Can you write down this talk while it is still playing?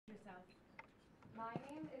My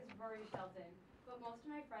name is Rory Shelton, but most of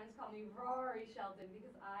my friends call me Rory Shelton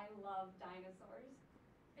because I love dinosaurs.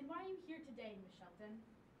 And why are you here today, Miss Shelton?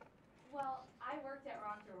 Well, I worked at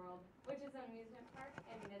Rocker World, which is an amusement park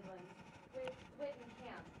in Midlands, with Whit and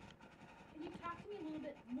Cam. Can you talk to me a little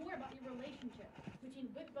bit more about your relationship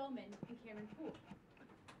between Whit Bowman and Cameron Poole?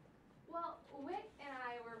 Well, Whit and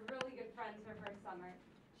I were really good friends her first summer.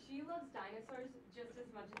 She loves dinosaurs just as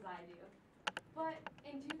much as I do. But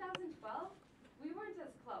in 2012, we weren't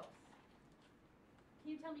as close.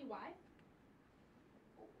 Can you tell me why?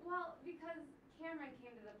 Well, because Cameron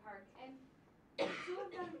came to the park, and the two of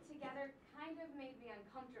them together kind of made me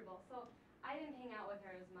uncomfortable, so I didn't hang out with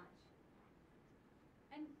her as much.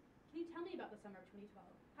 And can you tell me about the summer of 2012?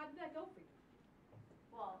 How did that go for you?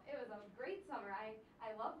 Well, it was a great summer. I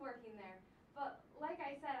loved working there. But like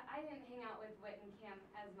I said, I didn't hang out with Whit and Cam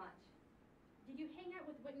as much. Did you hang out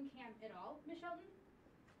with Whit and Cam at all, Miss Shelton?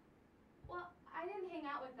 Well, I didn't hang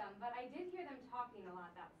out with them, but I did hear them talking a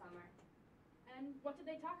lot that summer. And what did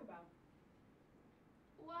they talk about?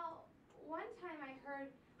 Well, one time I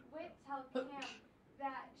heard Whit tell Cam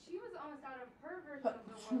that she was almost out of her version of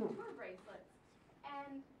the World Tour bracelets,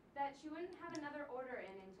 and that she wouldn't have another order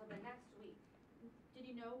in until the next week. Did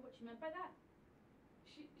you know what she meant by that?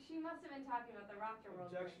 She must have been talking about the Rocker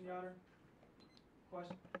World Objection, bracelets. Your Honor.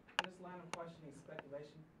 Question. This line of questioning is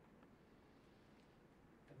speculation.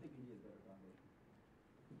 I think you need a better foundation.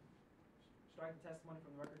 Strike the testimony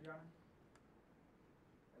from the record, Your Honor.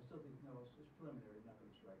 I still think, no, it's preliminary, not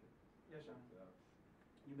going to strike it. Yes, Your Honor.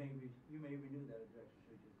 You may renew that objection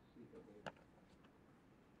should you seek a waiver.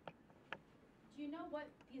 Do you know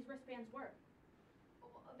what these wristbands were?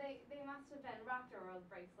 Well, they must have been Rocker World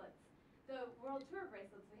bracelets, the World Tour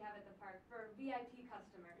bracelets we have at the park for VIP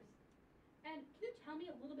customers. And can you tell me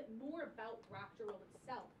a little bit more about Rocker World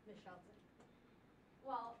itself, Miss Shelton?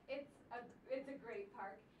 Well, it's a great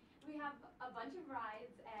park. We have a bunch of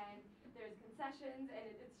rides, and there's concessions, and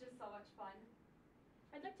it's just so much fun.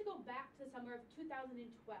 I'd like to go back to the summer of 2012.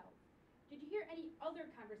 Did you hear any other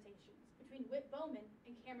conversations between Whit Bowman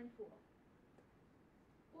and Cameron Poole?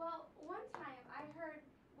 Well, one time I heard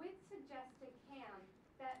Whit suggest to Cam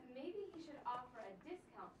that maybe he should offer a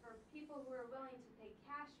discount for people who are willing to pay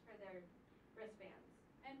cash for their wristbands.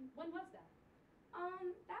 And when was that?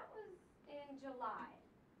 That was in July.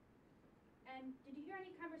 And did you hear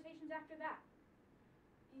any conversations after that?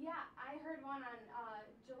 Yeah, I heard one on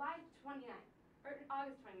July 29th, or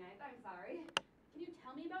August 29th, I'm sorry. Can you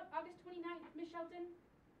tell me about August 29th, Miss Shelton?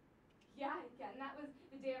 Yeah, again, that was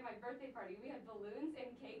the day of my birthday party. We had balloons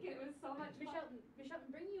and cake, and it was so much fun. Miss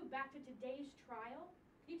Shelton, bringing you back to today's trial,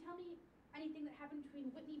 can you tell me anything that happened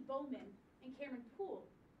between Whitney Bowman and Cameron Poole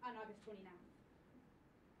on August 29th?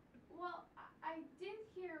 Well, I did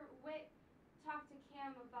hear Whit talk to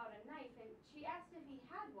Cam about a knife, and she asked if he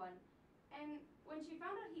had one. And when she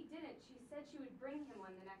found out he didn't, she said she would bring him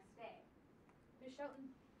one the next day. Miss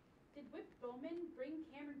Shelton, did Whit Bowman bring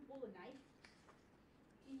Cameron Poole a knife?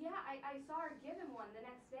 Yeah, I saw her give him one the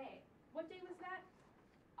next day. What day was that?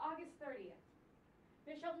 August 30th.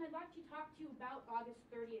 Miss Shelton, I'd like to talk to you about August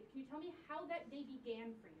 30th. Can you tell me how that day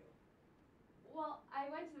began for you? Well, I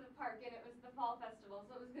went to the park, and it was the fall festival,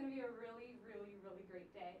 so it was going to be a really, really, really great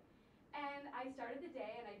day. And I started the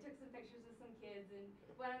day, and I took some pictures with some kids and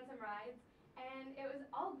went on some rides, and it was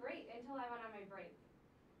all great until I went on my break.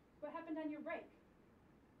 What happened on your break?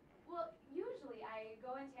 Well, usually I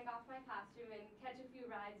go and take off my costume and catch a few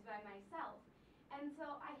rides by myself. And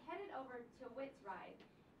so I headed over to Whit's ride,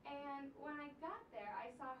 and when I got there,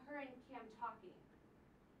 I saw her and Cam talking.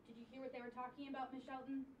 Did you hear what they were talking about, Miss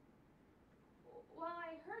Shelton? Well,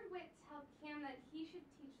 I heard Whit tell Cam that he should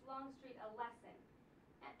teach Longstreet a lesson.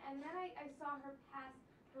 And then I saw her pass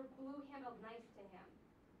her blue-handled knife to him.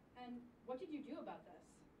 And what did you do about this?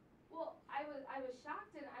 Well, I was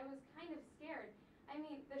shocked, and I was kind of scared. I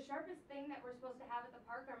mean, the sharpest thing that we're supposed to have at the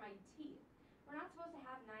park are my teeth. We're not supposed to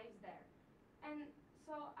have knives there. And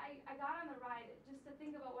so I got on the ride just to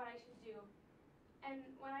think about what I should do. And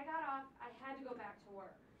when I got off, I had to go back to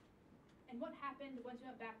work. And what happened once you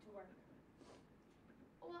went back to work?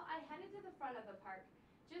 Well, I headed to the front of the park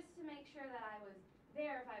just to make sure that I was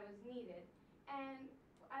there if I was needed. And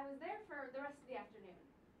I was there for the rest of the afternoon.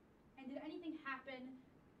 And did anything happen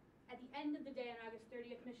at the end of the day on August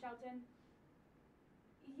 30th, Miss Shelton?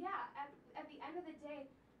 Yeah, at the end of the day,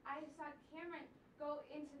 I saw Cameron go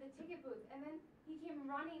into the ticket booth, and then he came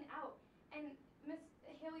running out. And Miss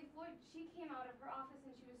Haley Floyd, she came out of her office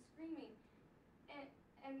and she was screaming.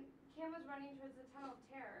 And Cam was running towards the Tunnel of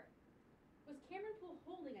Terror. Was Cameron Poole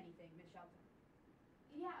holding anything, Miss Shelton?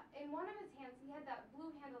 Yeah, in one of his hands he had that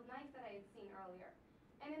blue-handled knife that I had seen earlier.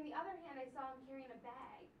 and in the other hand, I saw him carrying a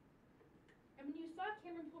bag. And when you saw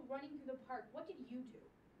Cameron Poole running through the park, what did you do?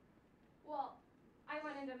 Well, I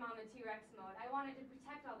went into Mama T-Rex mode. I wanted to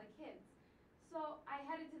protect all the kids. So I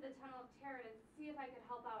headed to the Tunnel of Terror to see if I could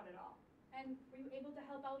help out at all. And were you able to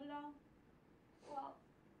help out at all? Well,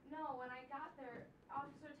 no, when I got there,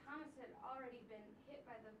 Officer Thomas had already been hit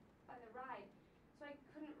by the ride, so I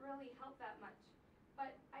couldn't really help that much.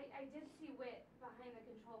 But I did see Whit behind the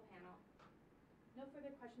control panel. No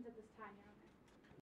further questions at this time, Your Honor.